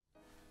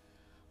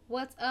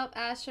What's up,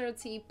 Astro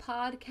T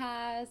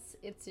Podcast?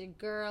 It's your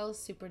girl,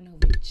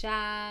 Supernova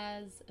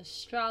Jazz,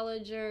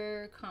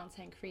 astrologer,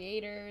 content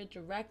creator,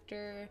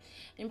 director,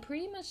 and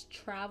pretty much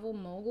travel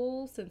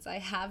mogul since I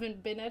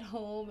haven't been at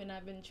home and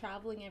I've been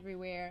traveling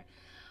everywhere.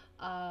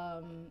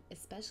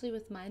 Especially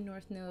with my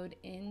North Node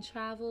in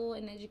travel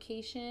and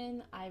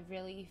education, I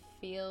really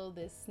feel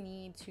this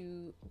need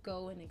to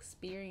go and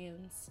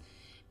experience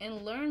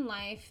and learn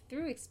life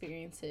through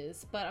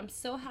experiences. But I'm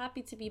so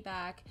happy to be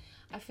back.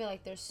 I feel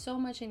like there's so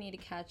much I need to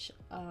catch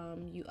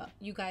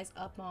you guys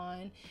up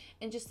on,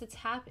 and just to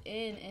tap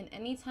in. And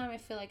anytime I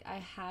feel like I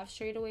have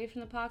strayed away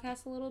from the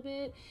podcast a little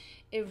bit,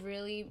 it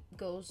really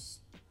goes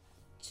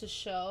to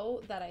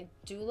show that I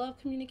do love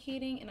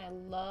communicating and I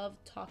love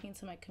talking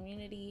to my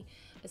community,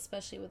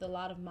 especially with a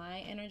lot of my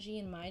energy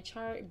in my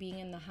chart being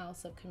in the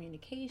house of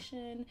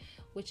communication,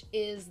 which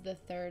is the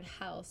third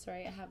house,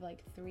 right? I have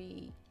like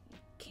 3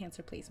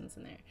 Cancer placements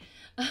in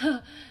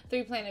there,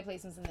 3 planet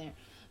placements in there.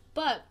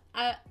 But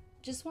I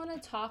just want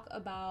to talk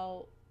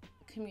about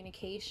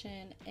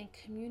communication and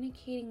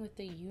communicating with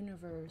the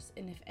universe.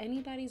 And if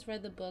anybody's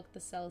read the book, The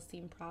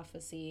Celestine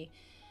Prophecy,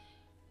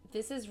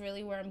 this is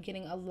really where I'm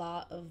getting a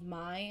lot of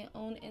my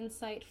own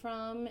insight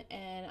from.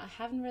 And I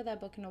haven't read that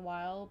book in a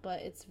while,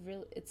 but it's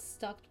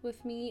stuck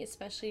with me,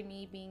 especially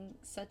me being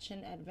such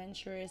an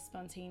adventurous,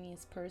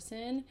 spontaneous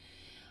person.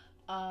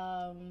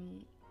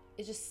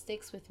 It just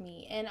sticks with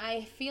me. And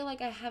I feel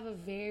like I have a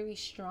very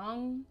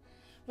strong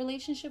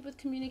relationship with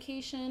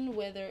communication,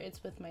 whether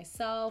it's with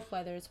myself,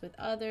 whether it's with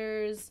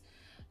others,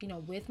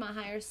 with my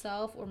higher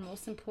self, or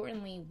most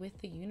importantly, with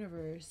the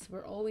universe.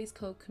 We're always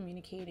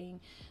co-communicating.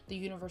 The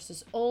universe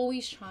is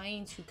always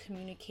trying to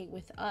communicate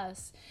with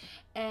us.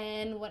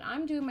 And when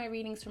I'm doing my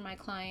readings for my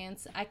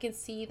clients, I can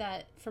see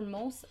that for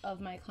most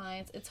of my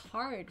clients, it's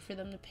hard for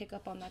them to pick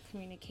up on that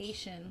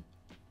communication.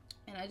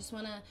 And I just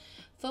want to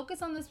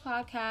focus on this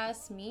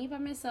podcast, me by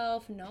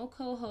myself, no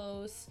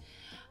co-hosts,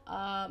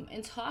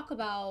 and talk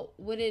about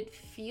what it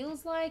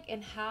feels like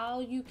and how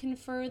you can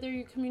further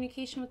your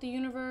communication with the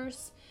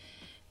universe,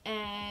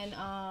 and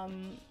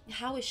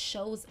how it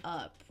shows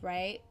up,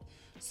 right?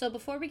 So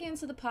before we get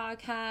into the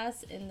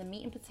podcast and the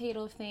meat and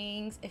potato of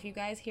things, if you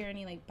guys hear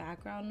any like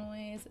background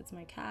noise, it's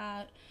my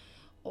cat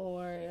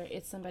or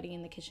it's somebody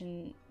in the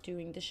kitchen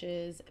doing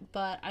dishes.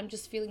 But I'm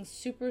just feeling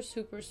super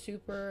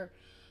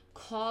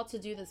called to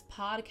do this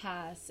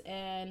podcast,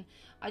 and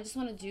I just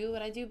want to do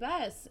what I do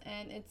best,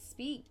 and it's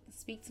speak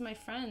to my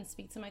friends,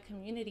 speak to my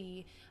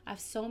community. I have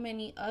so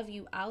many of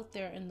you out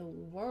there in the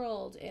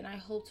world, and I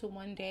hope to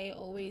one day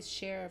always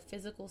share a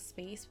physical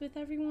space with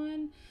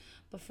everyone.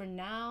 But for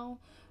now,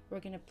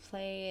 we're gonna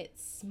play it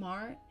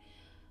smart,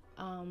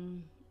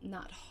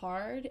 not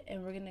hard,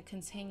 and we're gonna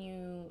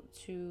continue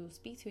to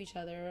speak to each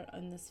other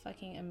on this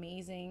fucking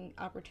amazing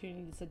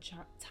opportunity to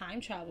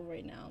time travel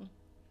right now.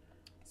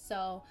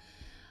 So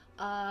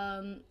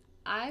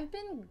I've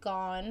been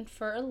gone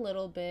for a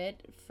little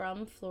bit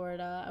from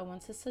Florida. I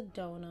went to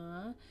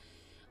Sedona,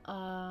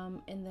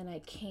 and then I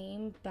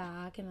came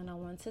back, and then I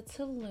went to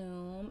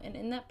Tulum. And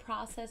in that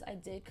process, I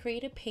did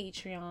create a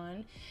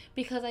Patreon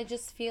because I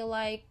just feel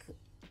like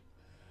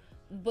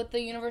what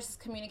the universe is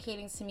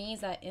communicating to me is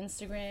that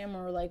Instagram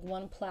or like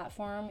one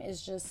platform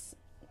is just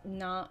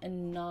not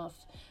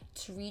enough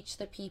to reach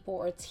the people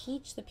or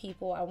teach the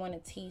people I want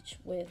to teach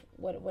with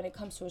when it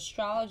comes to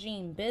astrology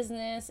and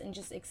business and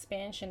just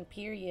expansion,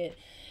 period.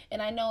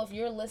 And I know if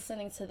you're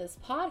listening to this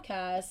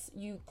podcast,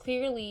 you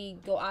clearly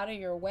go out of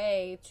your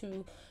way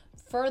to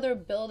further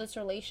build this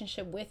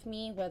relationship with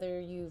me, whether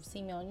you've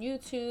seen me on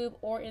YouTube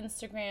or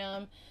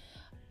Instagram.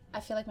 I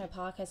feel like my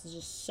podcast is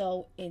just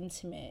so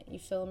intimate. You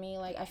feel me?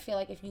 Like, I feel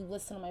like if you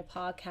listen to my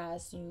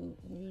podcast, you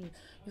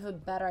have a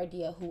better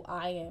idea who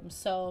I am.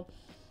 So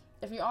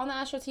if you're on the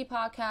Astro Tea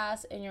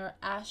podcast and you're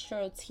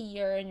Astro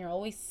Teer and you're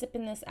always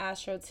sipping this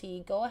Astro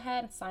Tea, go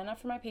ahead and sign up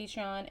for my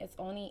Patreon. It's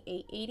only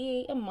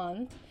 $8.88 a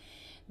month.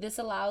 This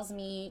allows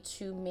me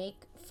to make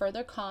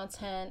further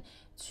content,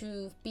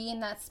 to be in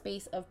that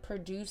space of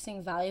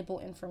producing valuable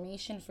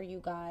information for you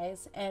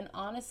guys. And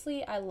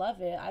honestly, I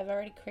love it. I've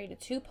already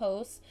created 2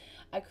 posts.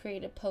 I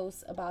created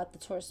posts about the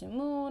Taurus new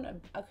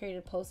moon. I created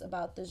a post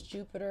about this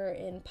Jupiter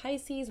in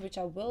Pisces, which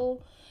I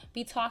will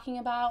be talking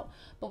about.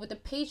 But with the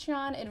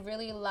Patreon, it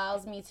really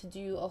allows me to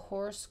do a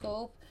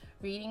horoscope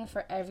reading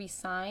for every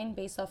sign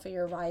based off of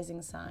your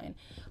rising sign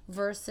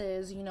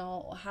versus,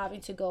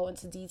 having to go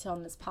into detail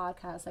on this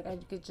podcast. Like, I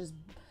could just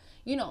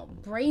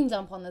brain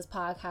dump on this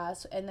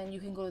podcast, and then you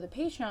can go to the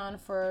Patreon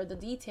for the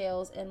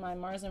details. And my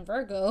Mars and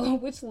Virgo,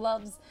 which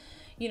loves,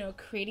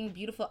 creating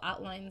beautiful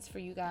outlines for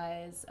you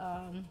guys.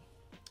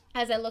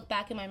 As I look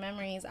back in my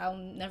memories, I'll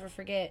never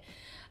forget,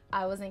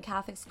 I was in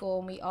Catholic school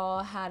and we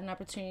all had an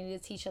opportunity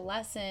to teach a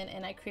lesson,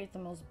 and I created the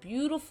most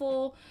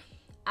beautiful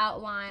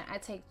outline. I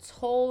take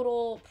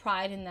total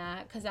pride in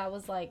that because I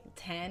was like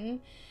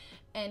 10.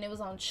 And it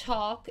was on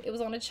chalk. It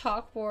was on a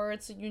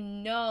chalkboard.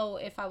 So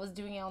if I was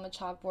doing it on the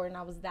chalkboard and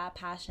I was that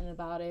passionate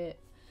about it,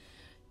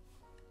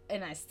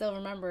 and I still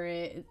remember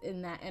it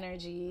in that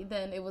energy,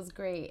 then it was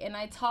great. And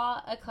I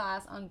taught a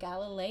class on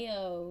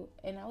Galileo,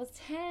 and I was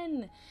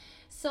 10.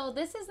 So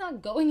this is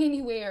not going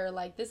anywhere.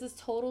 Like, this is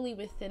totally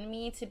within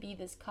me to be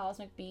this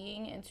cosmic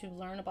being and to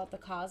learn about the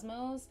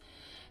cosmos.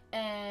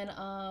 And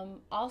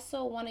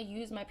also want to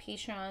use my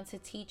Patreon to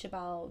teach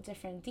about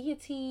different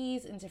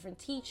deities and different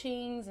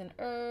teachings and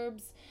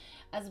herbs,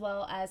 as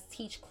well as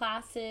teach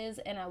classes.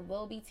 And I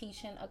will be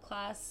teaching a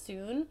class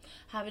soon.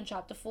 Haven't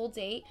dropped a full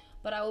date,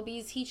 but I will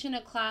be teaching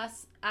a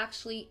class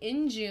actually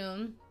in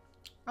June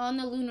on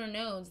the lunar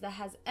nodes that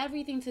has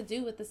everything to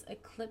do with this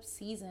eclipse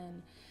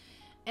season.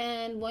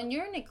 And when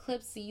you're in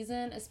eclipse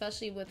season,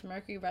 especially with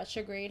Mercury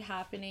retrograde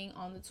happening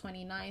on the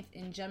 29th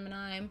in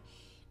Gemini,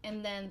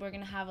 and then we're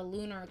going to have a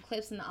lunar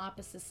eclipse in the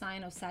opposite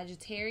sign of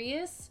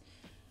Sagittarius,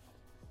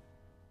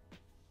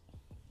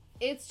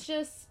 it's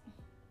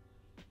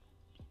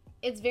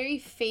very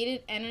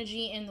fated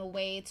energy in the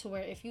way to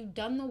where if you've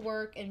done the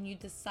work and you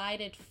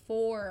decided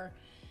for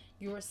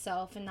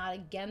yourself and not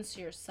against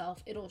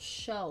yourself, it'll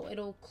show.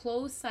 It'll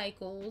close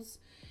cycles.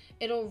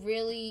 It'll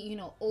really,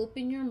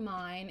 open your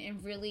mind,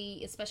 and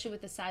really, especially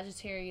with the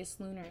Sagittarius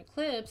lunar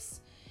eclipse,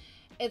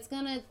 it's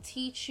going to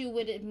teach you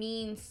what it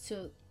means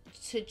to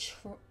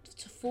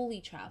fully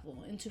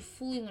travel and to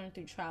fully learn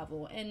through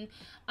travel. And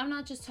I'm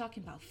not just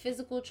talking about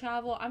physical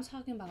travel, I'm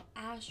talking about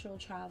astral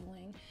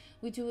traveling.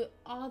 We do it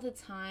all the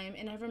time.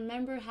 And I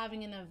remember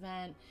having an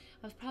event,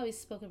 I've probably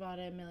spoken about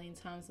it a million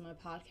times in my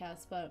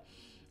podcast, but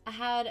I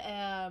had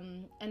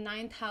a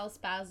ninth house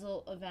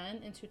Basel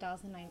event in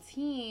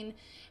 2019,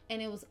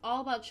 and it was all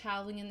about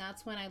traveling. And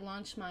that's when I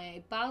launched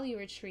my Bali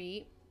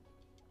retreat.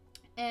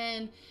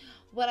 And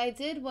what I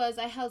did was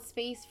I held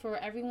space for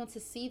everyone to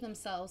see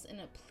themselves in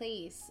a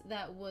place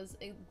that was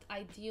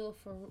ideal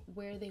for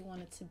where they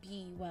wanted to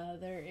be,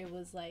 whether it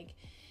was like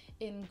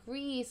in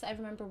Greece. I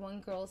remember one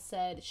girl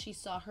said she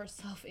saw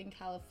herself in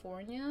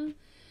California,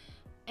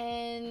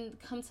 and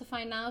come to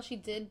find out, she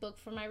did book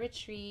for my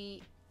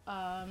retreat.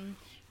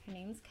 Her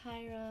name's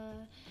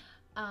Kyra.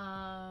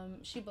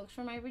 She booked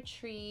for my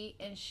retreat,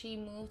 and she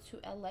moved to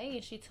LA,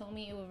 and she told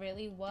me it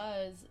really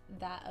was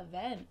that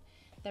event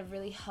that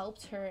really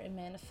helped her and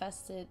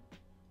manifested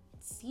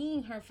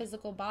seeing her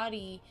physical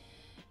body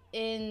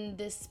in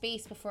this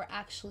space before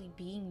actually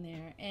being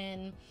there.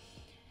 And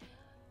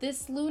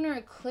this lunar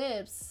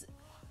eclipse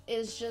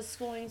is just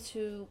going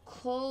to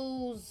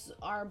close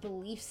our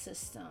belief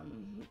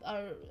system,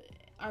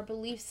 our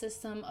belief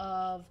system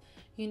of,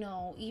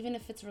 even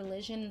if it's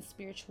religion and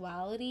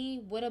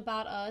spirituality, what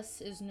about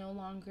us is no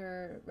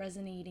longer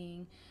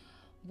resonating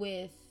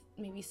with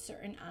maybe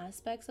certain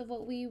aspects of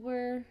what we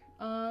were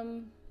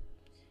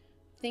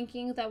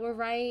thinking that we're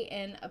right.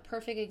 And a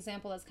perfect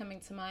example that's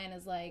coming to mind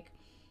is like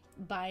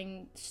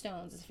buying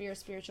stones. If you're a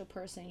spiritual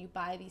person, you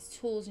buy these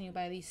tools and you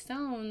buy these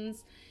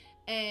stones,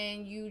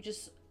 and you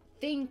just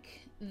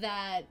think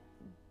that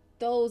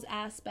those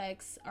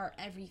aspects are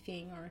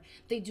everything, or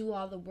they do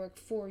all the work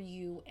for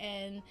you.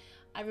 And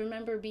I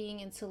remember being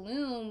in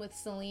Tulum with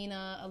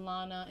Selena,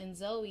 Alana, and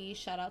Zoe.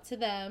 Shout out to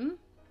them.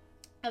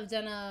 I've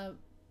done a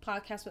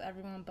podcast with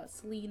everyone but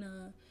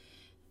Selena,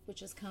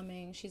 which is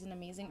coming. She's an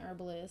amazing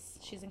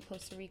herbalist. She's in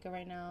Costa Rica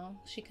right now.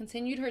 She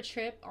continued her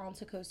trip on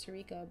to Costa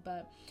Rica,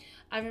 but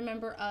I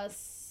remember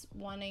us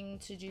wanting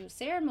to do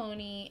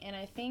ceremony, and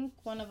I think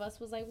one of us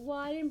was like, well,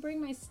 I didn't bring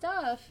my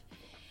stuff.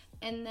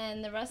 And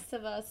then the rest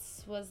of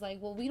us was like,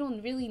 well, we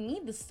don't really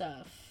need the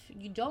stuff.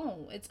 You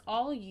don't. It's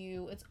all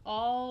you. It's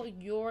all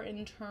your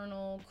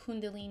internal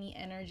Kundalini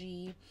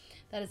energy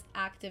that is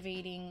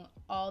activating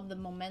all the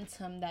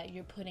momentum that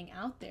you're putting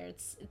out there.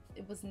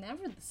 It was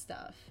never the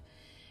stuff.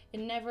 It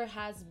never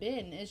has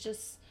been. It's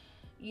just,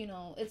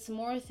 it's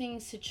more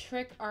things to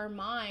trick our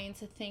mind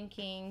to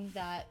thinking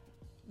that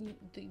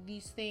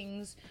these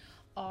things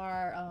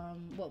are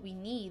what we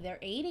need. They're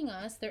aiding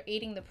us. They're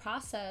aiding the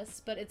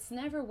process, but it's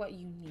never what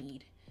you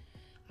need.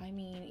 I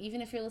mean,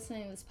 even if you're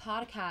listening to this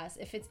podcast,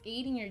 if it's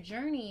aiding your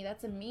journey,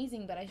 that's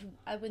amazing. But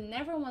I would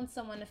never want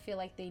someone to feel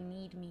like they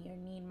need me or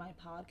need my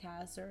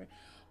podcast or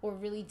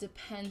really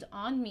depend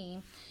on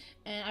me.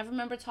 And I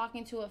remember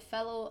talking to a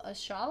fellow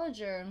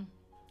astrologer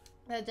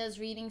that does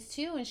readings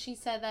too, and she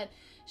said that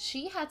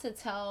she had to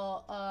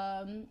tell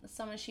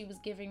someone she was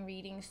giving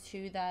readings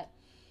to that,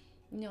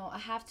 I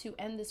have to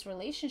end this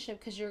relationship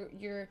because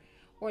you're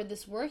or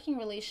this working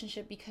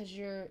relationship because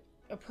you're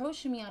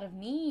approaching me out of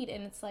need.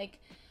 And it's like,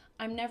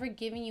 I'm never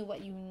giving you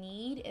what you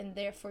need, and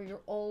therefore you're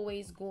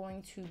always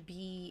going to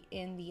be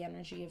in the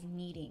energy of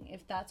needing,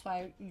 if that's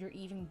why you're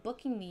even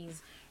booking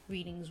these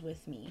readings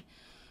with me.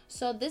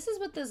 So this is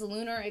what this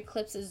lunar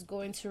eclipse is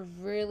going to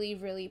really,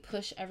 really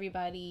push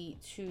everybody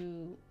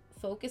to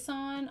focus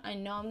on. I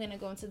know I'm going to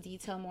go into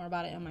detail more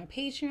about it on my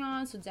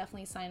Patreon, so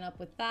definitely sign up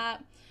with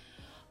that.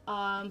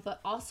 But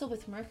also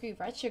with Mercury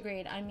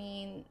retrograde, I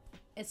mean,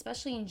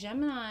 especially in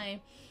Gemini,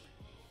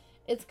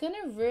 it's going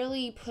to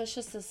really push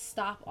us to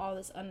stop all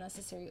this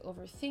unnecessary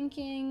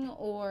overthinking.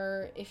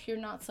 Or if you're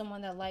not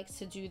someone that likes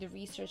to do the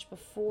research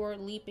before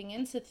leaping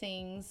into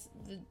things,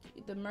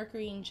 the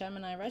Mercury in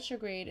Gemini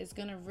retrograde is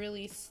going to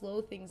really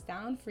slow things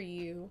down for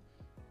you,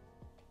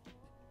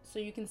 so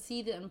you can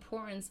see the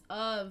importance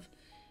of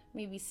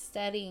maybe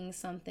studying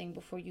something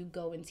before you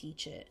go and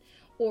teach it.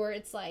 Or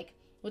it's like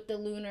with the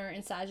lunar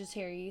and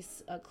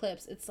Sagittarius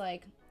eclipse, it's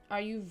like,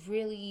 are you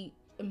really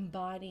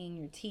embodying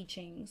your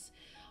teachings?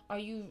 Do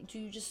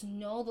you just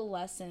know the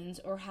lessons,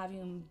 or have you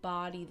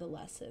embodied the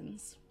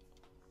lessons?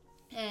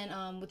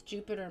 And with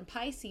Jupiter and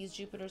Pisces,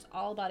 Jupiter's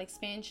all about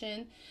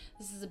expansion.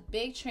 This is a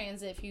big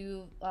transit if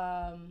you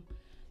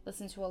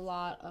listen to a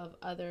lot of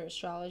other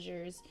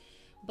astrologers,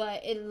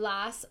 but it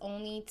lasts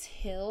only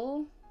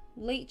till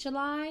late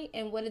July.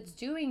 And what it's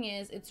doing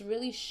is it's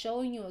really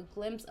showing you a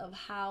glimpse of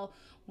how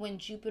when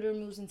Jupiter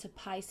moves into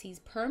Pisces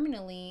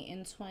permanently in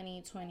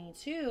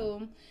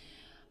 2022,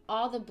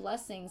 all the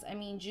blessings. I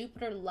mean,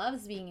 Jupiter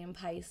loves being in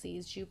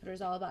Pisces.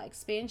 Jupiter's all about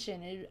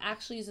expansion. It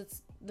actually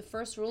is, the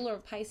first ruler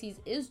of Pisces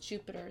is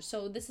Jupiter.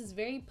 So this is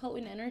very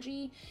potent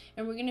energy,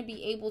 and we're going to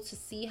be able to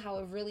see how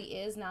it really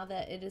is now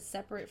that it is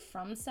separate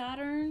from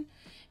Saturn.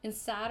 And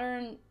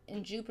Saturn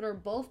and Jupiter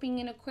both being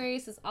in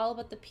Aquarius is all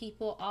about the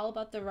people, all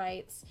about the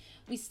rights.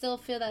 We still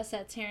feel that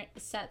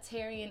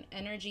Saturnian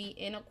energy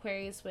in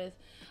Aquarius, with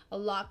a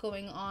lot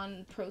going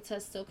on.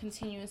 Protests still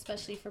continue,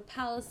 especially for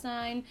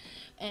Palestine,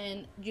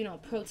 and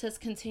protests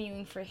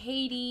continuing for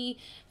Haiti,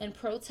 and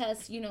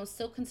protests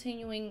still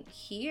continuing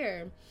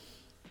here.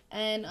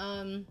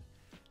 And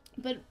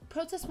but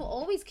protests will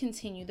always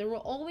continue. There will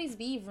always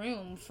be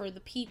room for the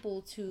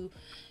people to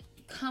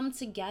come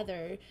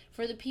together,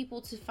 for the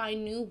people to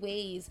find new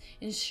ways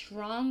and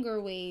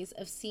stronger ways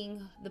of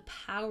seeing the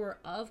power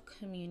of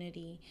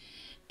community.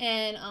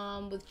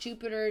 And with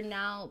Jupiter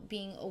now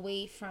being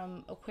away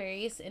from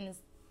Aquarius and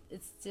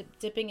it's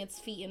dipping its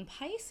feet in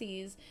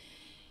Pisces,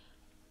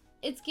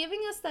 it's giving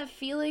us that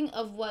feeling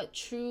of what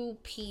true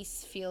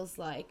peace feels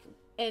like.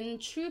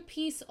 And true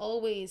peace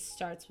always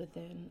starts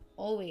within,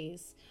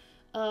 always.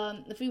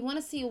 If we want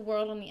to see a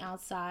world on the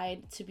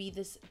outside to be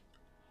this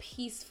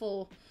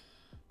peaceful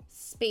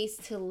space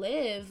to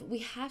live, we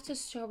have to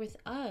start with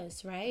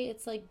us, right?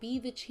 It's like, be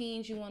the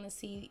change you want to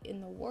see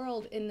in the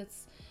world. And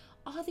it's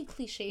all the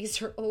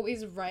cliches are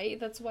always right.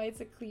 That's why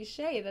it's a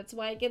cliche. That's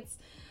why it gets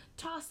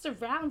tossed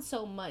around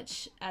so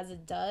much as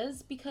it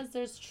does, because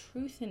there's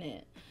truth in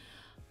it.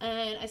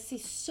 And I see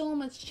so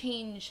much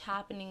change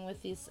happening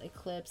with this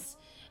eclipse.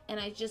 And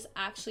I just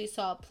actually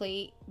saw a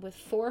plate with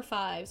 4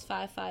 5s,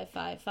 5 5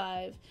 5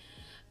 5.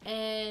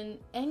 And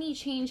any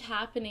change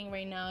happening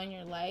right now in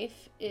your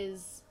life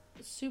is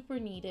super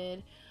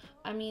needed.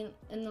 I mean,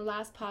 in the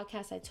last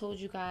podcast I told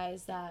you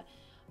guys that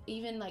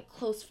even like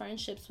close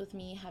friendships with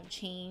me have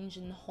changed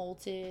and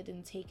halted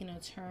and taken a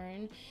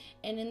turn.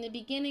 And in the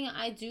beginning,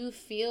 I do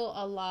feel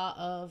a lot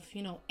of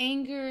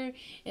anger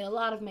and a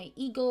lot of my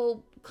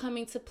ego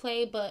coming to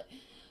play, but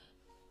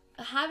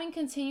having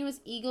continuous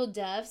ego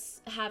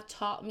deaths have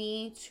taught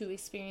me to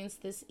experience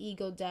this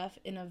ego death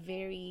in a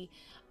very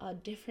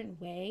different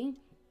way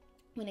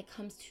when it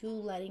comes to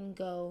letting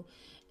go,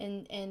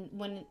 and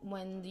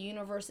when the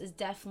universe is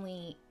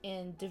definitely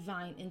in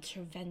divine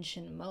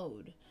intervention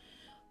mode.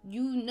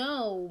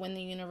 When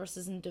the universe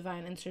is in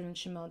divine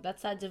intervention mode,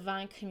 that's that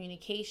divine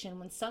communication.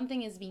 When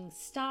something is being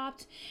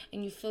stopped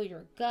and you feel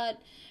your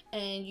gut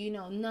and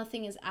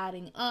nothing is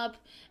adding up,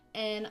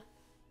 and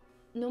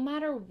no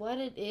matter what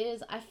it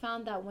is, I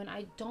found that when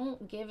I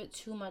don't give it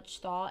too much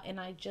thought and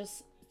I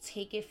just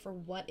take it for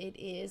what it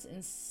is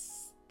and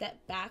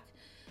step back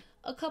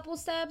a couple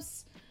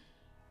steps,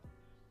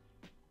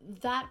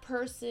 that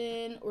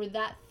person or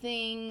that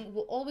thing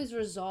will always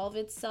resolve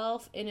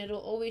itself, and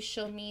it'll always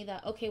show me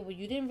that, okay, well,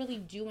 you didn't really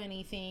do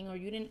anything, or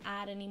you didn't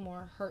add any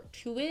more hurt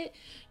to it.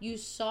 You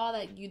saw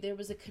that there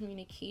was a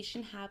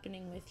communication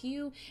happening with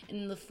you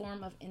in the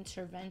form of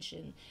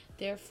intervention.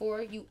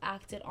 Therefore, you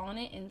acted on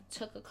it and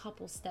took a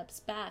couple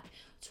steps back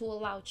to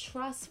allow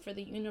trust for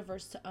the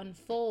universe to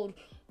unfold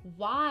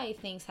why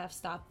things have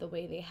stopped the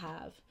way they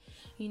have.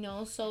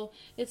 So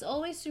it's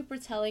always super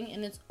telling,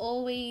 and it's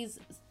always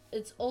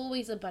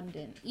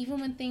abundant. Even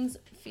when things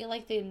feel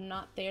like they're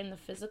not there in the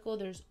physical,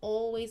 there's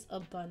always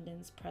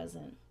abundance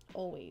present,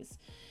 always.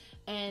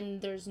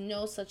 And there's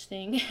no such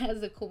thing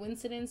as a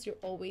coincidence. You're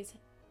always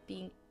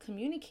being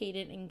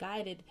communicated and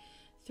guided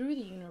through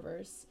the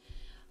universe.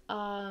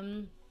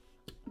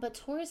 But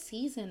Taurus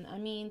season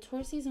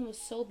was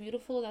so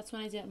beautiful. That's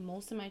when I did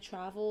most of my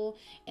travel,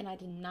 and I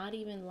did not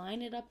even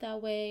line it up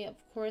that way. Of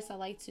course, I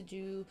like to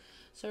do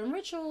certain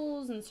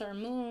rituals and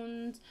certain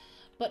moons,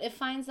 but it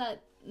finds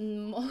that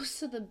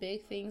most of the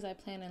big things I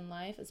plan in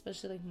life,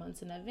 especially like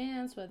months in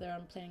advance, whether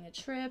I'm planning a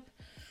trip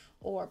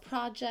or a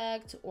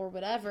project or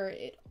whatever,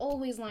 it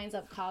always lines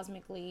up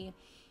cosmically.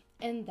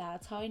 And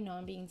that's how I know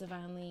I'm being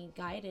divinely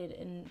guided,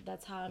 and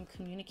that's how I'm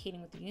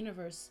communicating with the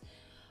universe.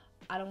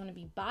 I don't want to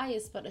be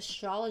biased, but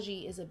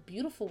astrology is a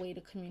beautiful way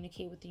to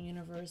communicate with the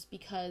universe,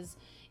 because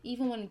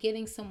even when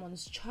getting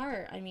someone's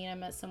chart, I mean, I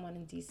met someone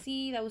in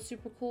DC that was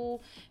super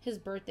cool. His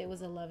birthday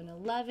was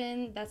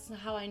 11/11. That's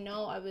how I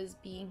know I was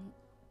being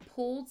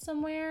pulled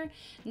somewhere.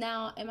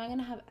 Now, am I going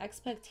to have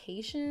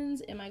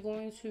expectations? Am I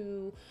going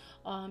to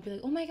be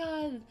like, oh my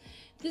God,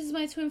 this is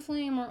my twin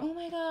flame, or oh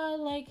my God,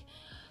 like,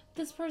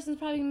 this person's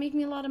probably gonna make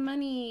me a lot of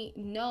money?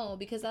 No,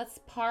 because that's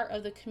part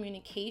of the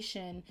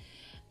communication.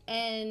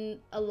 And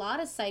a lot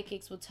of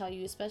psychics will tell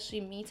you, especially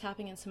me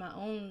tapping into my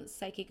own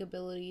psychic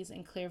abilities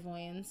and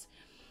clairvoyance,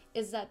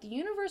 is that the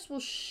universe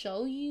will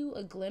show you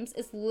a glimpse.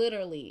 It's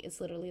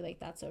literally like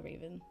that's a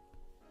raven.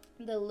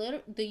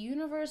 The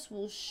universe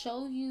will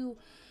show you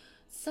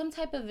some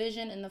type of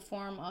vision in the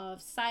form of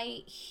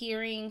sight,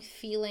 hearing,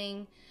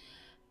 feeling,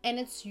 and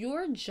it's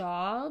your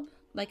job,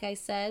 like I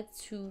said,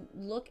 to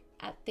look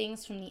at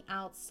things from the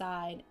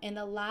outside and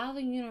allow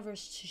the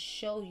universe to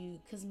show you,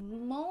 because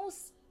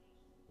most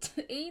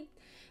 9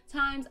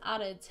 times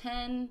out of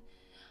 10,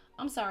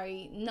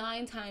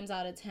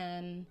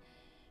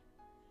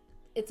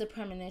 it's a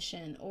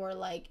premonition, or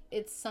like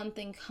it's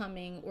something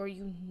coming, or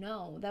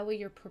that way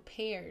you're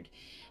prepared.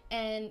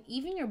 And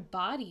even your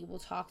body will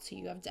talk to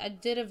you. I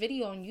did a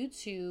video on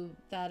YouTube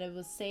that it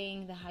was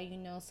saying that how you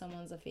know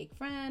someone's a fake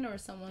friend or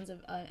someone's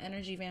an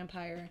energy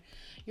vampire.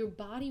 Your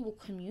body will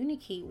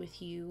communicate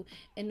with you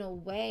in a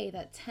way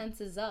that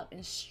tenses up,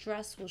 and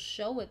stress will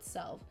show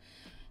itself.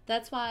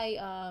 That's why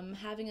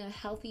having a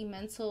healthy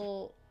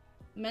mental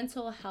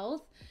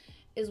health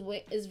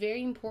is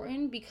very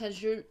important,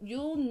 because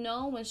you'll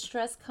know when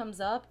stress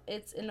comes up,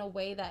 it's in a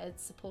way that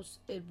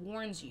it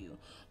warns you,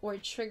 or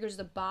it triggers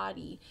the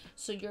body,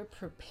 so you're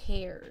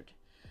prepared.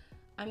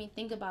 I mean,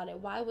 think about it.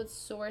 Why would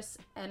source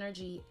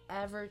energy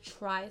ever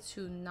try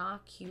to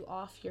knock you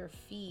off your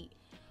feet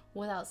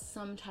without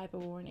some type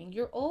of warning?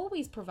 You're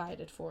always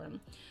provided for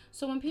them.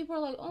 So when people are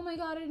like, oh my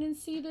God, I didn't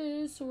see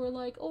this, or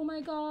like, oh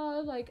my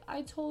God, like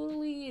I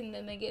totally, and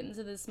then they get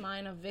into this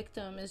mind of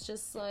victim, it's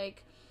just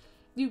like,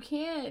 you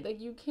can't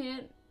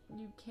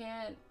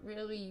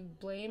really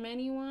blame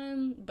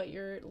anyone but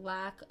your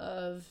lack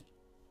of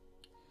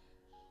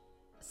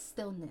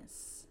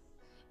stillness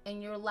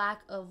and your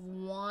lack of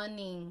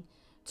wanting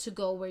to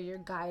go where you're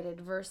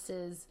guided,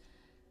 versus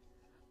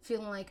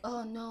feeling like,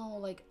 oh no,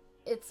 like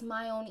it's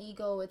my own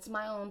ego, it's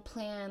my own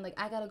plan, like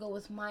I gotta go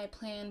with my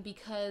plan,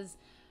 because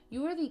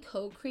you are the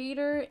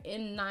co-creator.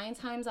 In 9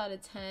 times out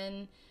of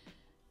 10,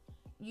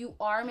 you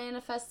are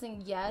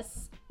manifesting,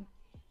 yes,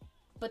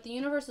 but the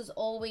universe is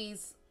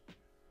always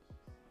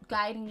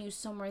guiding you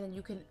somewhere that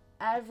you can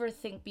ever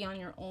think beyond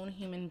your own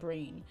human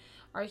brain.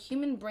 Our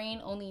human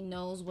brain only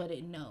knows what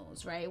it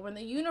knows, right? When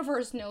the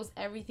universe knows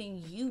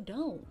everything, you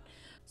don't.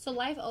 So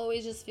life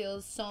always just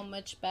feels so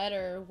much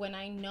better when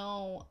I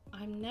know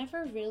I'm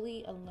never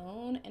really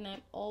alone, and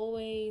I'm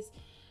always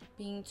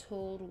being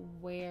told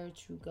where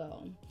to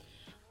go.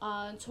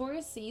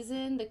 Taurus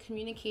season, the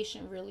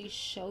communication really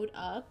showed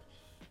up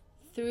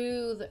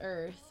through the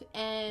earth.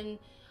 And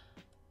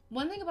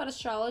one thing about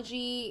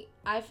astrology,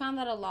 I found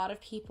that a lot of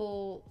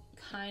people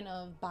kind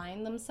of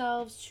bind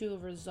themselves to a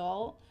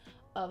result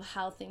of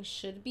how things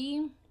should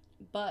be.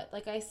 But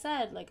like I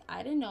said, like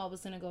I didn't know I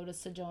was going to go to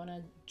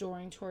Sedona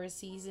during Taurus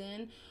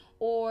season,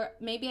 or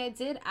maybe I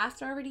did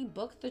after I already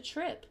booked the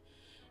trip,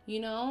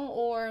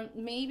 or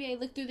maybe I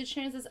looked through the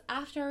transits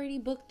after I already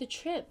booked the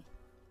trip.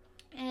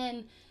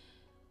 And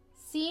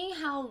seeing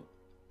how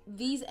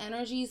these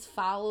energies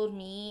followed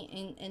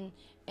me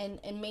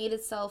and made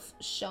itself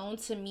shown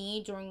to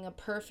me during a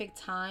perfect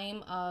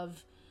time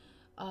of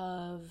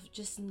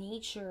just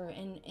nature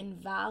and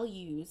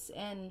values.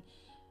 And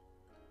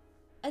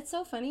it's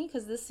so funny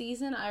because this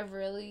season I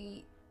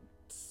really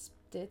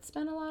did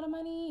spend a lot of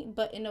money,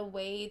 but in a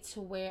way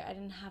to where I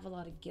didn't have a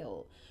lot of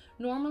guilt.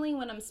 Normally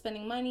when I'm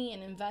spending money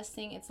and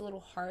investing, it's a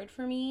little hard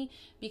for me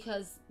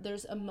because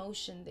there's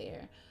emotion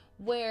there.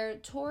 Where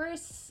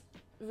Taurus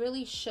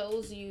really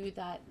shows you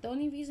that the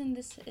only reason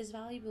this is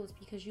valuable is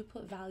because you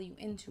put value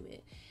into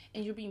it,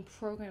 and you're being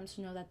programmed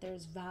to know that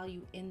there's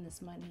value in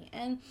this money.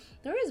 And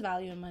there is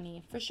value in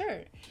money for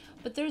sure,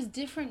 but there's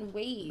different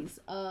ways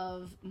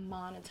of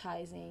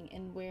monetizing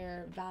and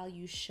where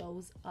value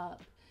shows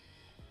up.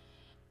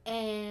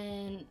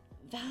 And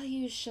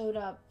value showed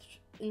up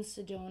in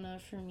Sedona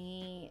for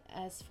me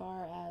as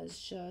far as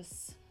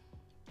just,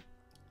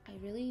 I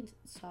really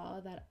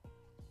saw that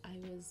I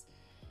was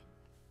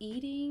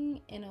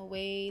eating in a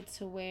way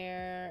to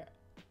where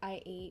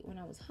I ate when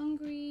I was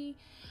hungry,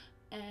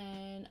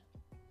 and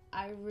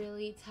I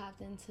really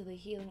tapped into the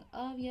healing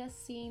of, yes,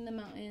 seeing the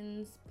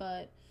mountains.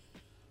 But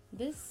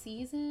this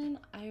season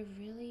I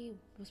really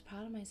was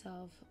proud of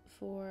myself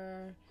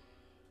for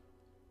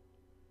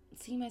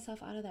seeing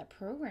myself out of that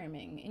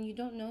programming. And you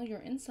don't know you're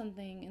in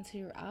something until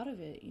you're out of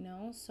it,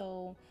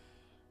 so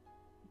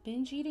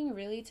binge eating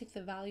really took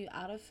the value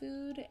out of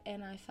food,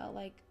 and I felt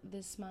like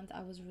this month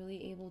I was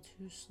really able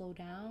to slow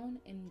down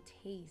and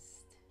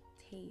taste.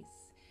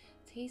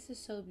 Taste is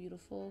so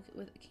beautiful.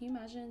 Can you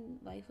imagine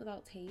life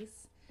without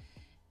taste?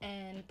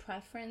 and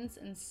preference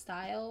and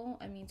style.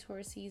 I mean,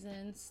 Taurus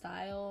season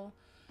style.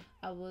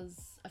 I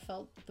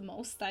felt the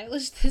most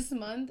stylish this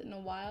month in a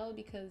while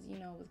because, you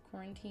know, with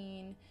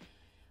quarantine,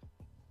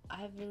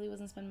 I really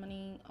wasn't spending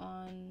money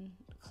on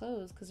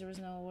clothes because there was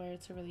nowhere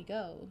to really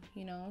go,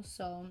 you know.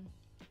 So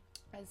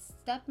I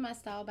stepped my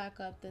style back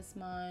up this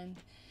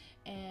month,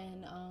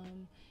 and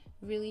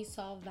really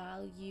saw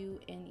value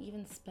in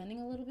even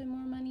spending a little bit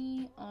more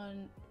money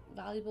on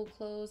valuable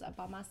clothes. I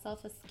bought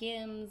myself a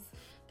Skims.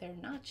 They're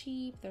not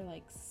cheap. They're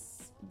like,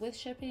 with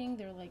shipping,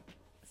 they're like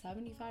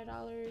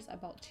 $75. I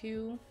bought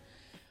two.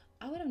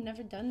 I would have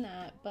never done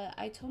that, but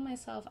I told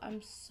myself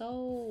I'm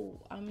so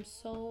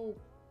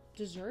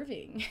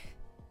deserving.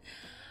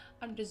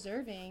 I'm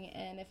deserving,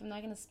 and if I'm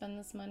not going to spend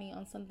this money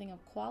on something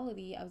of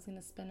quality, I was going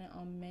to spend it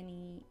on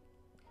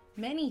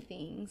many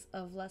things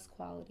of less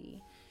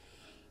quality.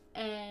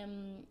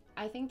 And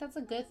I think that's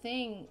a good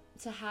thing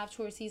to have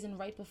Taurus season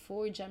right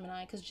before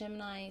Gemini, because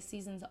Gemini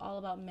season's all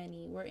about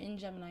many. We're in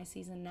Gemini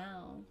season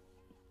now.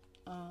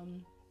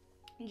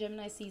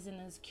 Gemini season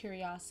is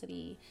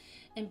curiosity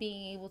and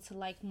being able to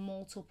like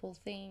multiple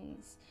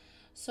things.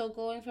 So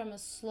going from a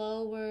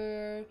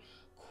slower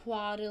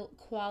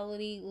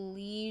quality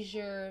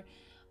leisure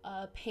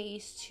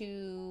pace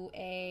to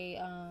a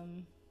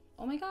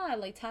oh my god,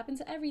 like tap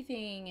into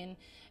everything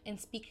and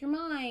speak your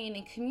mind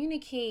and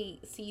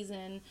communicate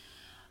season.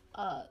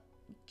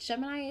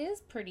 Gemini is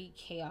pretty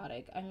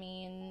chaotic. I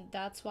mean,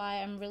 that's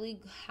why I'm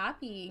really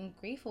happy and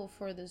grateful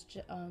for this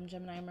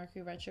Gemini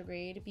Mercury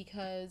retrograde,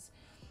 because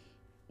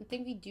I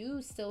think we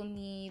do still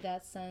need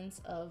that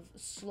sense of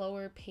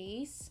slower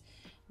pace.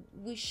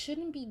 We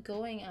shouldn't be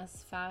going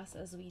as fast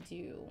as we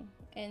do.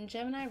 And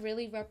Gemini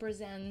really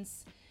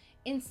represents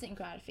instant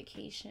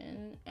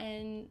gratification.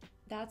 And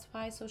that's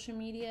why social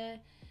media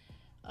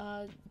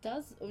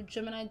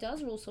Gemini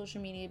does rule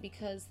social media,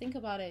 because think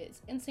about it,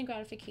 it's instant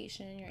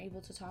gratification. You're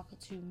able to talk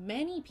to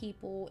many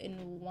people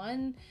in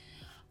one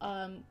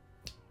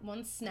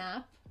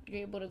snap.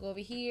 You're able to go over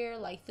here,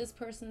 like this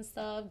person's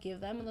stuff,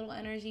 give them a little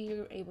energy.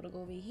 You're able to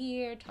go over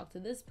here, talk to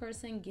this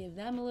person, give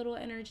them a little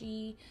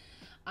energy.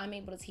 I'm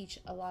able to teach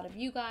a lot of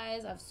you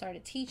guys. I've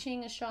started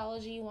teaching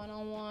astrology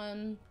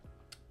one-on-one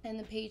and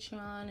the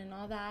Patreon and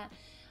all that.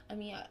 I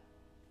mean,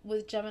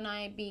 with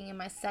Gemini being in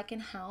my second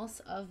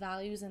house of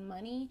values and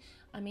money,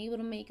 I'm able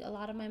to make a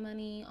lot of my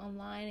money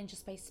online and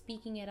just by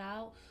speaking it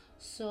out.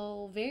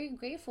 So very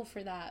grateful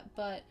for that.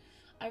 But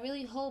I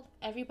really hope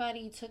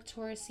everybody took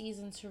Taurus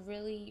season to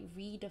really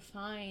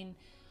redefine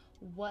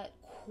what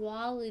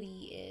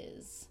quality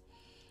is,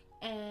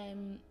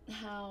 and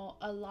how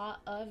a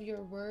lot of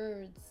your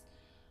words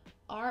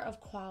are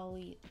of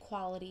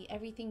quality.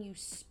 Everything you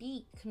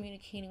speak,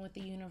 communicating with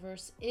the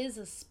universe, is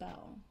a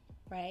spell,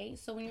 right?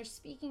 So when you're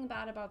speaking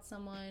bad about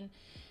someone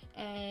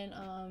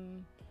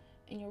and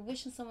you're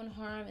wishing someone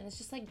harm, and it's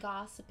just like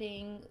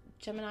gossiping.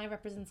 Gemini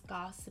represents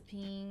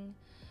gossiping.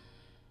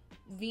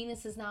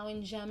 Venus is now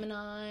in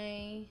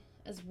Gemini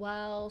as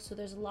well, so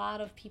there's a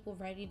lot of people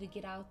ready to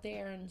get out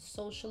there and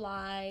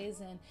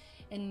socialize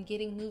and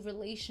getting new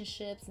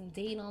relationships and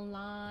date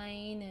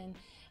online,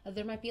 and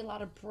there might be a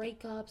lot of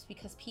breakups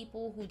because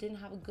people who didn't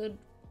have a good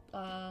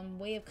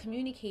way of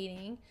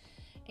communicating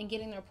and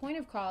getting their point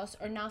across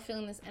are now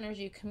feeling this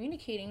energy of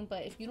communicating.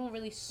 But if you don't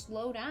really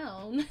slow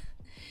down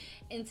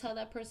and tell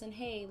that person,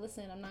 hey,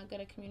 listen, I'm not good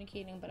at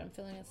communicating, but I'm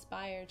feeling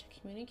inspired to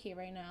communicate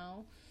right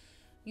now,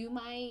 you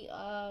might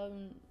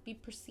be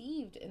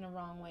perceived in a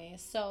wrong way.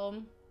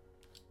 So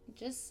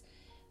just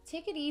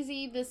take it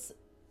easy this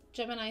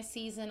Gemini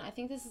season. I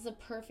think this is a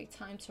perfect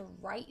time to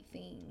write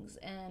things,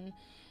 and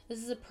this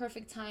is a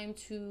perfect time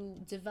to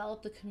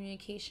develop the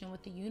communication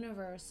with the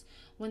universe.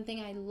 One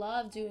thing I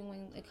love doing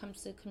when it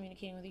comes to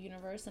communicating with the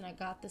universe, and I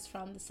got this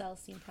from the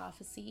Celestine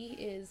Prophecy,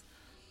 is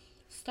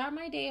start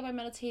my day by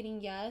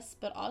meditating, yes,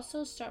 but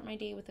also start my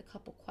day with a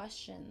couple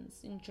questions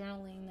and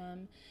journaling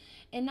them,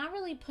 and not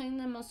really putting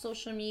them on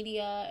social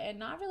media and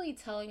not really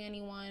telling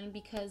anyone,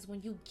 because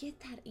when you get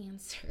that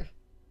answer,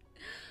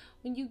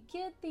 when you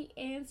get the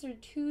answer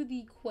to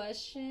the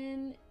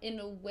question in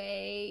a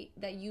way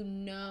that you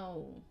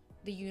know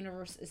the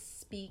universe is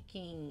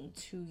speaking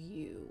to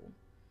you,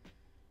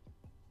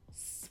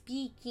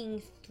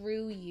 speaking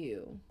through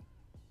you,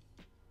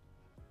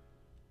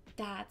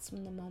 that's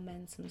when the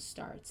momentum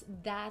starts.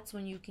 That's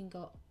when you can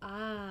go,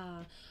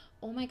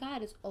 oh my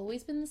God, it's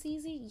always been this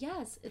easy?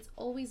 Yes, it's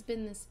always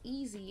been this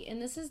easy.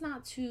 And this is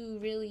not to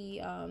really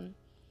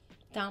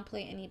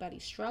downplay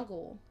anybody's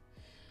struggle.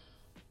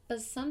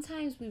 But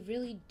sometimes we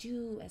really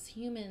do, as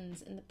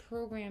humans, in the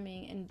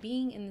programming and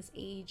being in this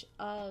age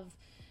of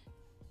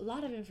a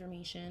lot of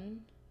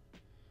information,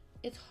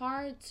 it's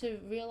hard to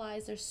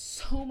realize there's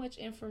so much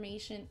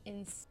information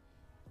in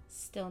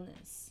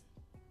stillness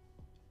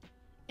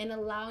and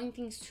allowing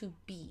things to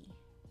be.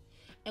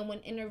 And when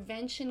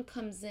intervention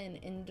comes in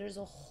and there's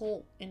a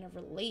hole in a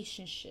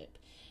relationship,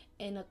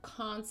 in a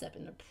concept,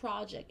 in a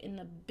project, in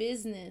a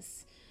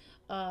business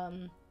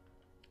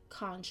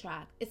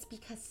contract, it's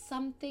because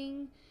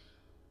something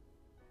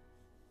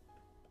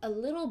a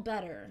little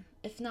better,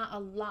 if not a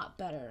lot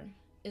better,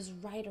 is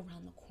right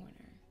around the corner.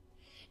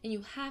 And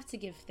you have to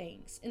give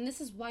thanks. And this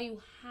is why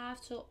you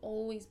have to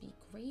always be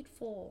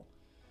grateful.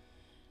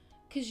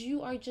 Because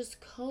you are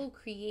just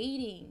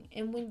co-creating.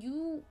 And when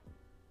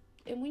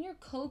you're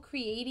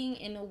co-creating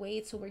in a way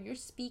to where you're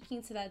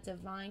speaking to that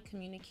divine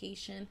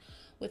communication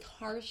with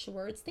harsh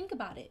words, think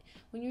about it.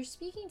 When you're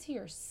speaking to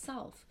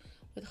yourself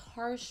with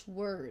harsh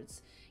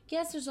words,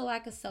 yes, there's a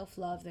lack of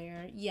self-love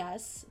there.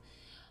 Yes.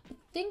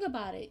 Think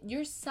about it.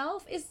 Your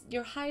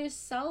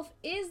highest self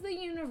is the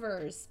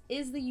universe,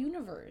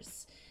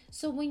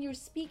 So when you're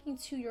speaking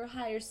to your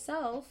higher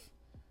self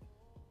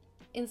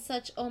in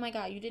such, oh my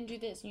God, you didn't do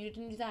this and you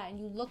didn't do that and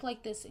you look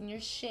like this and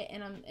you're shit,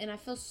 and I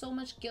feel so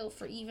much guilt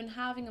for even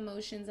having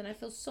emotions, and I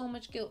feel so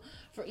much guilt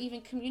for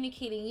even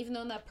communicating, even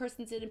though that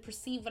person didn't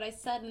perceive what I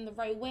said in the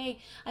right way.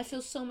 I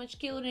feel so much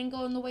guilt and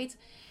go in the way to,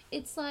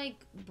 it's like,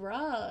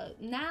 bruh,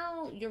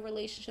 now your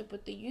relationship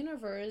with the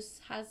universe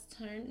has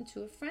turned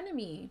into a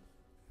frenemy.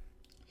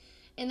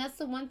 And that's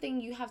the one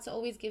thing you have to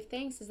always give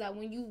thanks, is that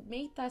when you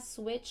make that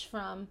switch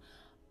from,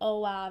 oh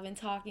wow, I've been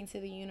talking to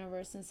the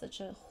universe in such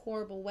a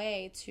horrible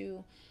way,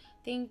 to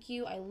thank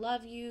you, I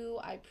love you,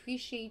 I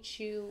appreciate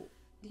you,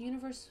 the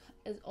universe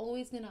is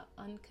always going to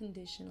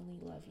unconditionally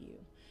love you.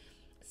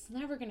 It's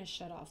never going to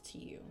shut off to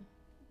you.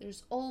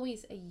 There's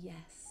always a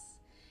yes.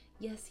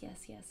 Yes,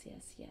 yes, yes,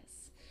 yes,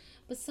 yes.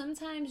 But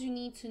sometimes you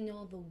need to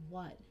know the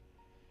what,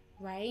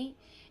 right?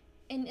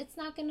 And it's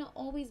not going to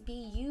always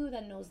be you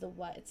that knows the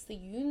what. It's the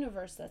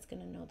universe that's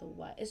going to know the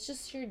what. It's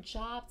just your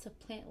job to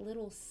plant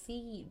little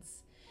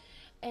seeds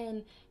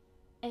and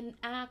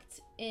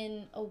act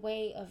in a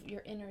way of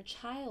your inner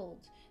child.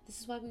 This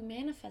is why we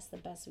manifest the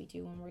best we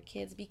do when we're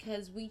kids,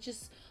 because we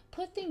just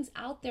put things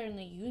out there in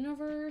the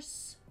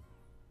universe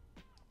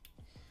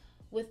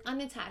with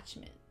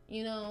unattachment,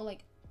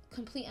 like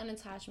complete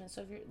unattachment.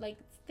 So if you're like,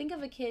 think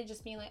of a kid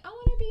just being like, I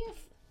want to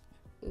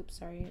be oops,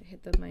 sorry, I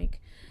hit the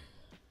mic.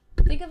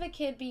 Think of a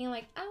kid being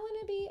like, I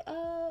want to be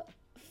a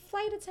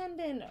flight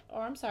attendant,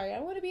 or I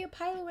want to be a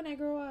pilot when I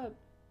grow up.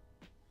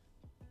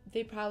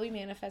 They probably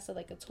manifested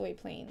like a toy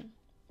plane.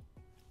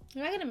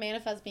 You're not going to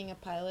manifest being a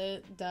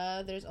pilot,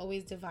 duh. There's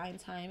always divine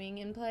timing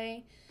in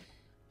play.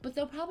 But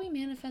they'll probably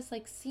manifest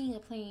like seeing a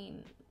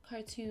plane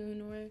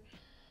cartoon, or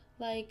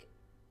like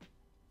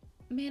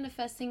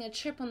manifesting a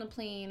trip on the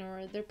plane,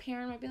 or their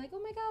parent might be like,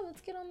 oh my God,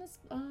 let's get on this,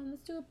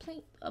 let's do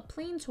a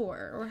plane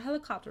tour or a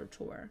helicopter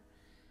tour.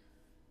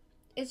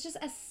 It's just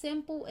as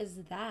simple as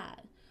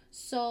that.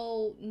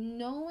 So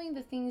knowing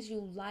the things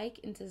you like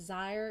and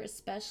desire,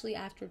 especially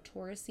after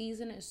Taurus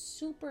season, is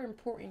super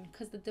important,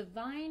 because the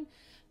divine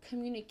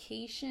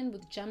communication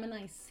with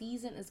Gemini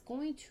season is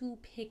going to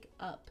pick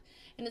up,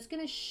 and it's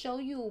going to show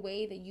you a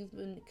way that you've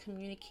been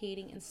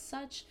communicating in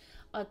such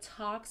a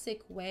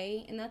toxic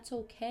way, and that's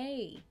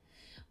okay.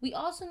 We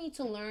also need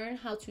to learn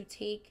how to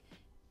take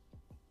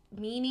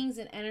meanings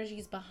and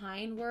energies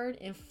behind word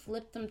and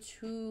flip them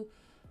to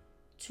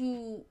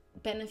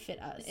benefit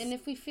us. And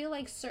if we feel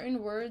like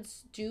certain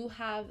words do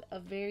have a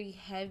very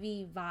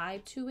heavy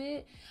vibe to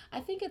it, I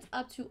think it's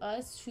up to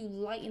us to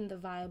lighten the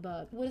vibe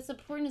up. What is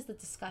important is the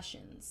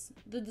discussions.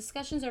 The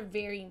discussions are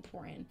very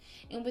important,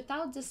 and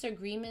without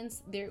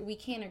disagreements, we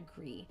can't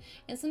agree.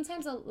 And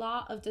sometimes a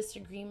lot of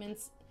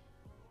disagreements,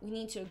 we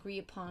need to agree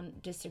upon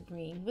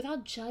disagreeing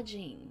without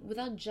judging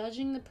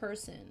the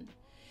person.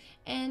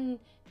 And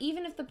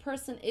even if the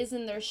person is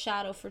in their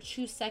shadow for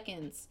 2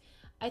 seconds,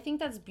 I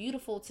think that's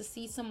beautiful to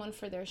see someone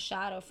for their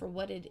shadow for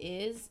what it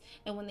is.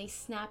 And when they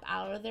snap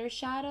out of their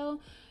shadow,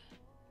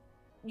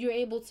 you're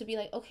able to be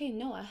like, okay,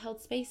 no, I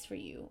held space for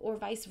you, or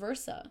vice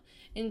versa.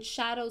 And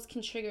shadows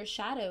can trigger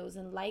shadows,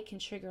 and light can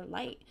trigger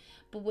light.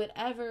 But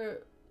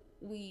whatever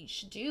we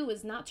should do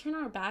is not turn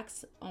our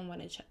backs on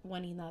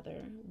one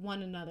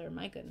another.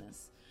 My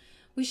goodness.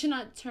 We should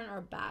not turn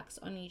our backs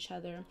on each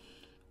other.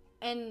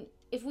 And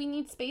if we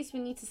need space, we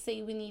need to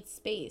say we need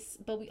space.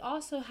 But we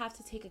also have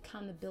to take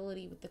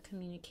accountability with the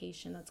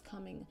communication that's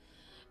coming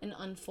and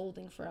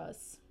unfolding for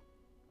us.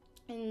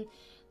 And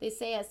they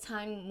say as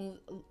time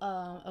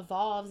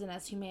evolves, and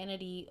as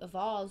humanity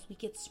evolves, we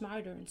get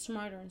smarter and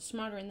smarter and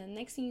smarter. And the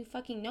next thing you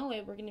fucking know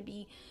it, we're going to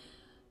be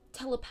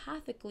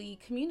telepathically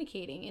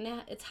communicating,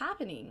 and it's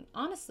happening.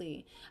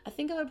 Honestly, I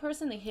think of a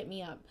person, they hit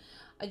me up.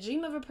 I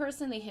dream of a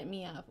person, they hit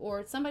me up,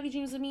 or somebody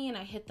dreams of me and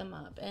I hit them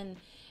up. And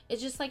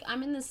it's just like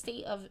I'm in the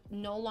state of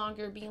no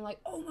longer being like,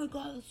 oh my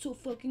God, that's so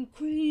fucking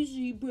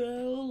crazy,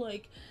 bro,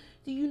 like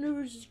the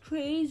universe is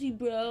crazy,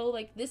 bro.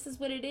 Like, this is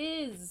what it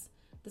is.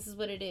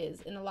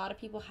 And a lot of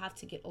people have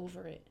to get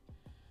over it.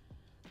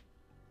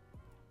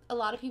 A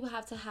lot of people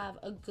have to have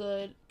a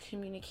good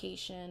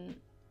communication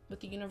with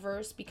the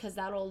universe, because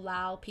that'll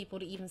allow people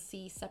to even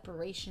see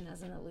separation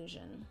as an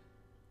illusion.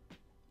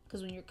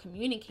 Because when you're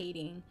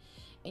communicating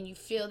and you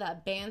feel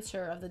that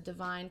banter of the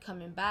divine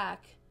coming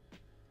back,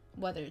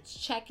 whether it's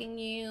checking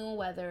you,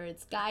 whether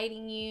it's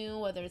guiding you,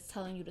 whether it's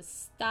telling you to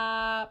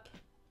stop,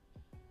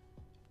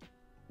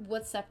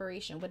 what's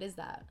separation? What is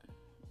that?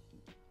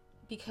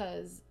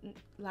 Because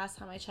last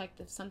time I checked,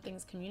 if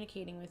something's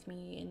communicating with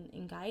me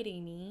and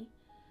guiding me,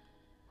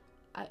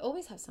 I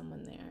always have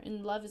someone there,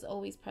 and love is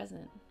always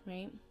present,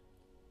 right?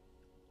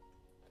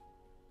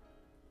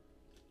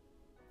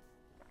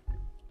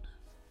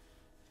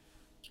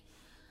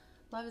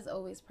 Love is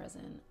always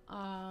present.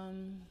 I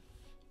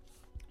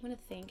want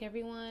to thank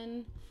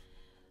everyone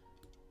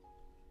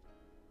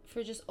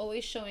for just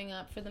always showing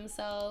up for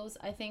themselves.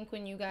 I think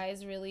when you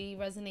guys really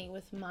resonate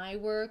with my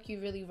work,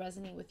 you really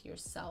resonate with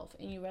yourself,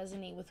 and you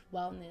resonate with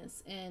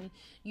wellness, and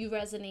you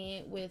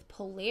resonate with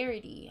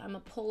polarity. I'm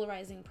a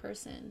polarizing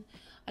person.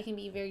 I can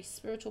be a very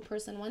spiritual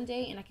person one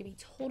day, and I can be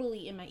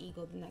totally in my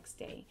ego the next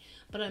day.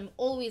 But I'm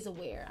always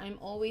aware. I'm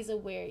always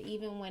aware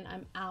even when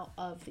I'm out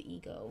of the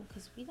ego,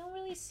 because we don't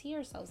really see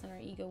ourselves in our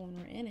ego when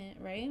we're in it,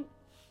 right?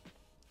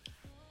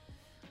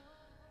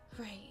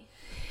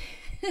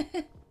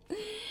 Right.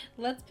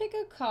 Let's pick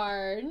a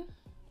card.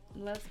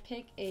 Let's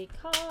pick a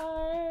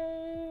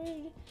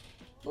card.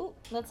 Ooh,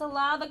 let's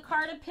allow the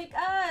card to pick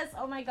us.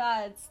 Oh my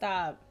God,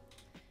 stop.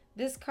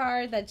 This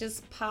card that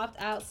just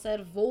popped out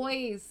said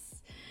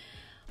voice.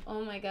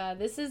 Oh my God,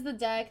 this is the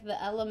deck,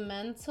 the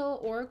Elemental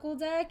Oracle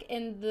deck,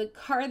 and the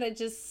card that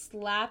just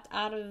slapped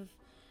out of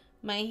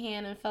my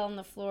hand and fell on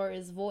the floor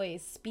is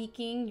voice.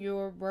 Speaking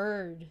your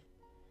word.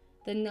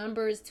 The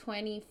number is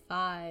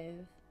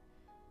 25.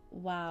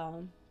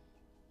 Wow.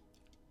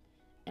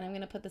 And I'm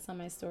going to put this on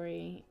my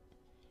story,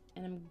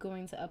 and I'm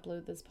going to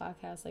upload this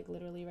podcast like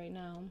literally right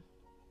now.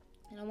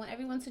 And I want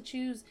everyone to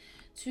choose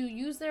to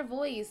use their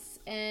voice.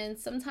 And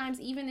sometimes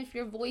even if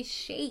your voice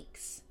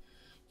shakes,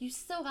 you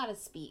still got to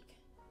speak.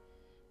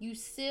 You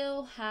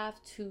still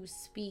have to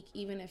speak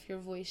even if your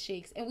voice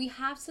shakes. And we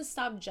have to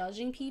stop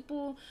judging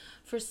people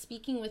for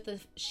speaking with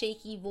a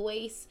shaky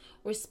voice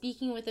or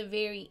speaking with a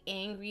very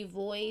angry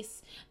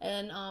voice.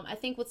 And I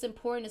think what's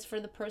important is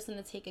for the person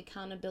to take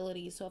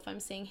accountability. So if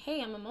I'm saying,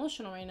 hey, I'm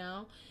emotional right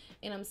now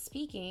and I'm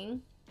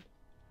speaking,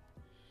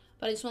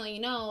 but I just want to let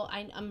you know,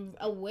 I'm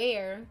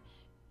aware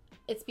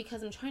it's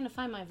because I'm trying to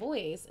find my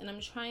voice and I'm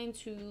trying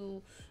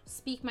to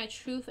speak my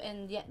truth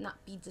and yet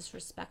not be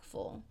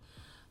disrespectful.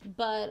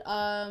 But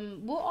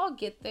we'll all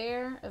get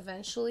there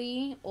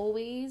eventually,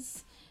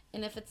 always.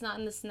 And if it's not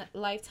in this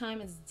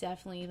lifetime, it's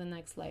definitely the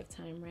next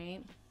lifetime,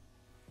 right?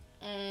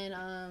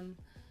 And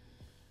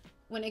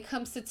when it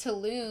comes to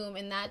Tulum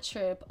and that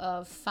trip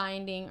of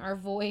finding our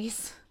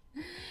voice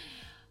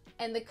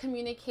and the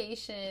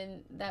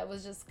communication that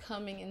was just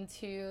coming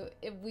into,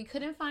 if we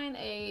couldn't find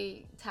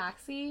a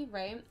taxi,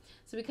 right?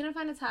 So we couldn't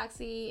find a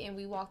taxi, and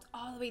we walked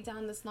all the way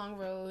down this long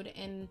road,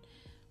 and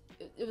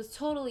it was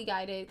totally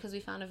guided because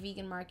we found a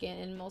vegan market,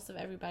 and most of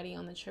everybody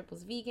on the trip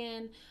was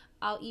vegan.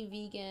 I'll eat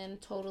vegan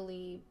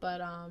totally,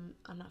 but I'm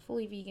not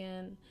fully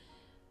vegan.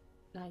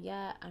 Not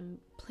yet. I'm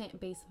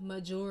plant-based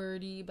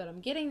majority, but I'm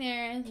getting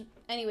there.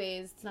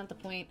 Anyways, it's not the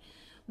point.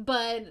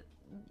 But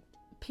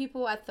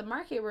people at the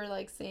market were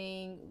like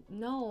saying,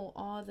 no,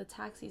 all the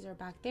taxis are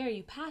back there.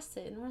 You passed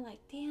it. And we're like,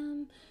 damn,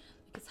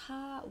 like it's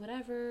hot,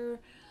 whatever.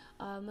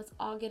 Let's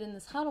all get in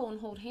this huddle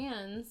and hold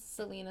hands,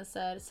 Selena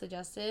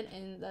suggested,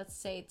 and let's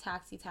say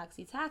taxi,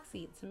 taxi,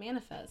 taxi to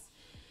manifest.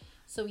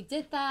 So we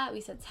did that. We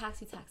said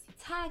taxi, taxi,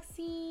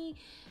 taxi,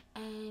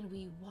 and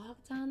we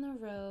walked down the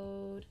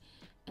road,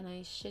 and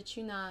I shit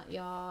you not,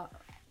 y'all,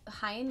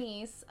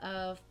 Hyanise,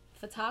 a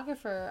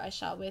photographer I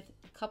shot with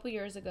a couple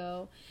years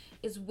ago,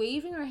 is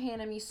waving her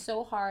hand at me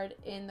so hard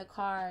in the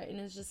car, and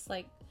it's just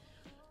like,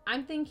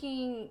 I'm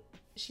thinking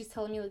she's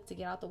telling me like to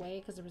get out the way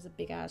because there was a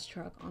big ass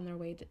truck on their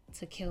way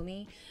to kill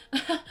me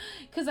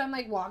because I'm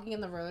like walking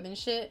in the road and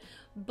shit.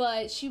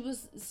 But she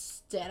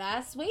was dead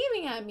ass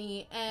waving at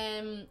me,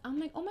 and I'm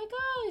like, oh my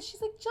God.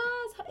 She's like,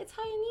 Jazz, it's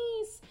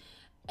Hyanise.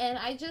 And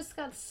I just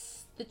got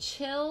the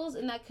chills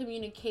in that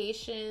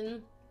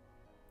communication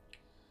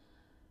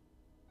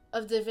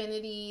of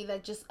divinity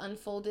that just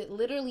unfolded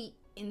literally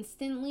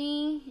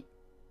instantly.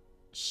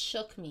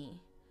 Shook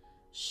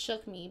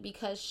me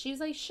because she was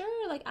like,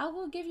 sure, like I'll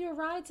go give you a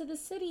ride to the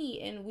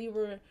city. And we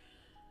were,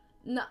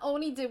 not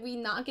only did we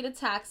not get a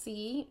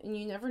taxi, and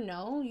you never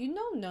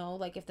know,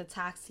 like if the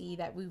taxi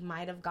that we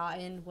might have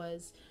gotten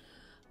was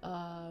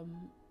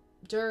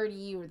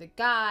dirty, or the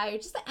guy, or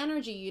just the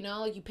energy,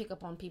 like you pick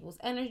up on people's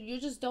energy, you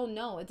just don't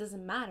know. It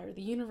doesn't matter.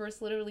 The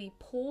universe literally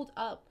pulled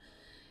up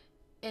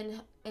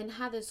and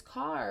had this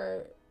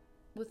car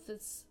with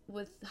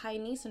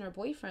Hyanise and her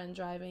boyfriend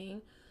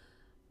driving,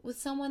 with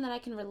someone that I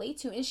can relate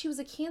to. And she was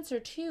a Cancer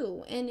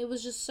too, and it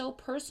was just so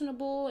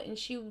personable, and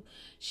she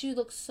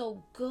looked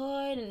so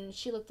good, and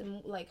she looked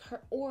like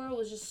her aura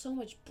was just so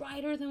much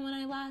brighter than when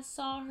I last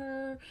saw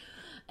her.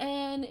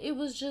 And it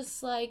was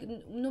just like,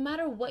 no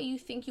matter what you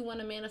think you want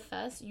to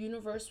manifest,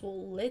 universe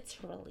will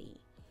literally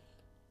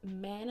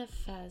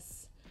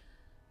manifest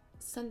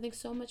something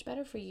so much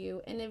better for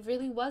you. And it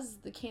really was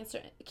the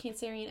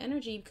Cancerian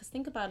energy, because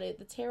think about it,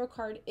 the tarot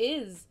card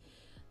is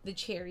the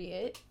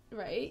Chariot,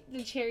 right?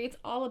 The Chariot's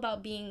all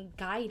about being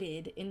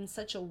guided in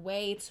such a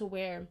way to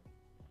where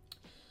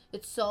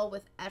it's all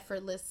with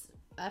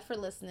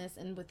effortlessness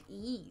and with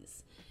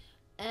ease.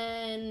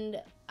 And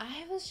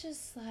I was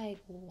just like,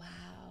 wow.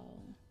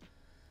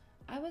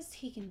 I was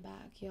taken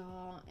back,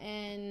 y'all.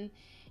 And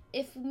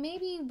if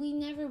maybe we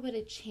never would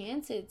have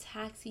chanted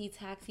taxi,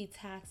 taxi,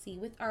 taxi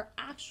with our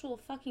actual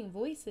fucking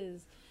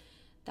voices,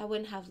 that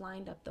wouldn't have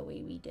lined up the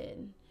way we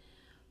did.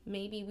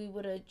 Maybe we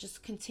would have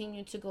just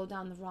continued to go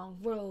down the wrong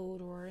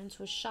road or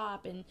into a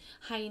shop and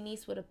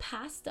Hayanese would have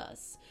passed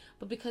us.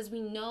 But because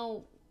we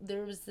know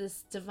there was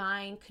this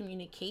divine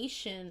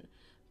communication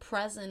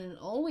present and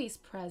always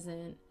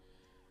present,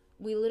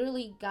 we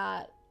literally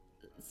got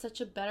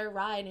such a better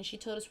ride, and she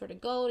told us where to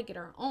go to get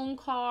our own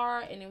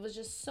car, and it was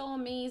just so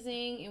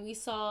amazing. And we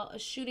saw a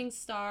shooting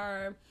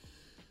star,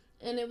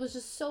 and it was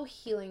just so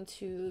healing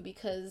too,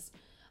 because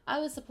I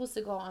was supposed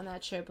to go on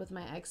that trip with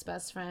my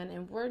ex-best friend,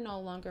 and we're no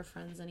longer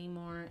friends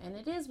anymore, and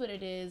it is what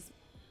it is.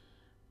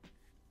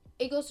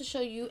 It goes to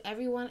show you,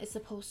 everyone is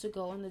supposed to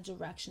go in the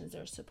directions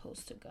they're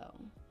supposed to go.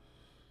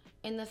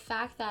 And the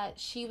fact that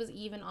she was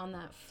even on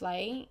that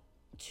flight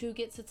to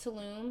get to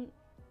Tulum,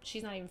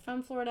 she's not even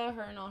from Florida.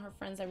 Her and all her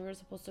friends that I was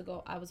supposed to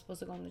go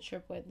on the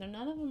trip with, none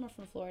of them are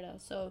from Florida.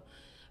 So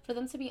for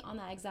them to be on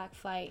that exact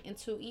flight and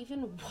to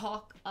even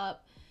walk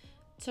up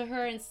to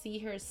her and see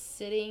her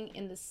sitting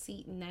in the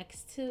seat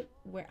next to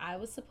where I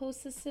was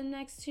supposed to sit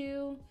next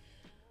to,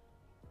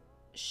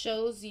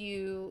 shows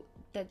you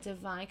that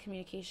divine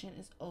communication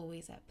is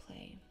always at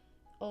play.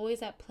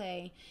 Always at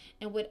play.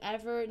 And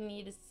whatever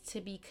needs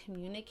to be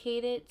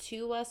communicated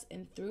to us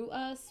and through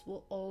us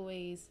will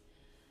always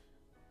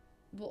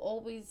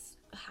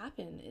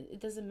happen. It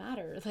doesn't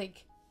matter.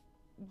 Like,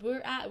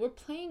 we're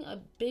playing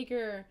a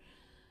bigger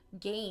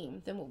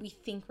game than what we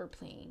think we're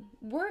playing.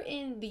 We're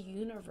in the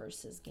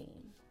universe's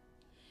game,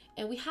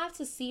 and we have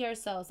to see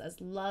ourselves as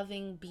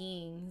loving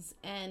beings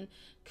and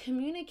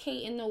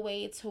communicate in a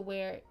way to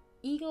where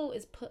ego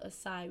is put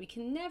aside. We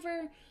can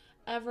never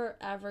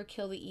ever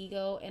kill the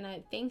ego, and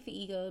I thank the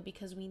ego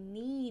because we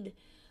need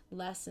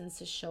lessons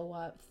to show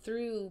up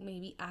through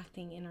maybe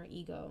acting in our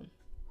ego.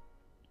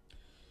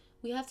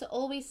 We have to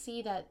always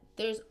see that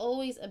there's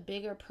always a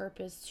bigger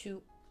purpose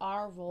to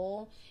our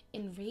role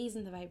in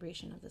raising the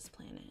vibration of this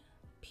planet,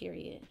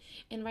 period.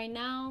 And right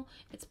now,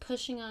 it's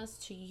pushing us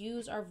to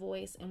use our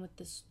voice. And with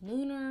this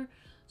lunar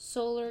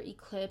solar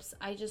eclipse,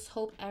 I just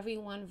hope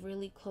everyone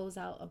really close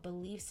out a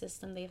belief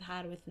system they've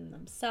had within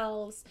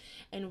themselves,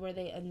 and where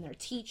they, in their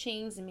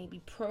teachings and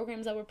maybe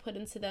programs that were put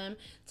into them,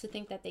 to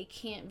think that they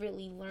can't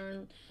really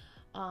learn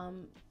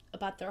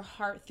about their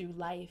heart through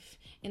life,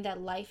 and that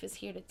life is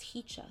here to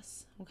teach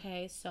us.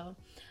 Okay, so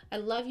I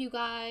love you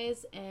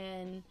guys,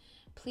 and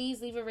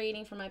please leave a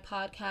rating for my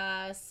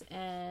podcast,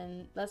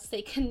 and let's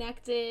stay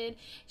connected.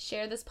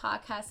 Share this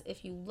podcast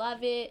if you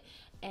love it,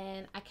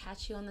 and I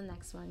catch you on the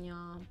next one,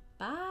 y'all.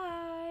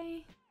 Bye.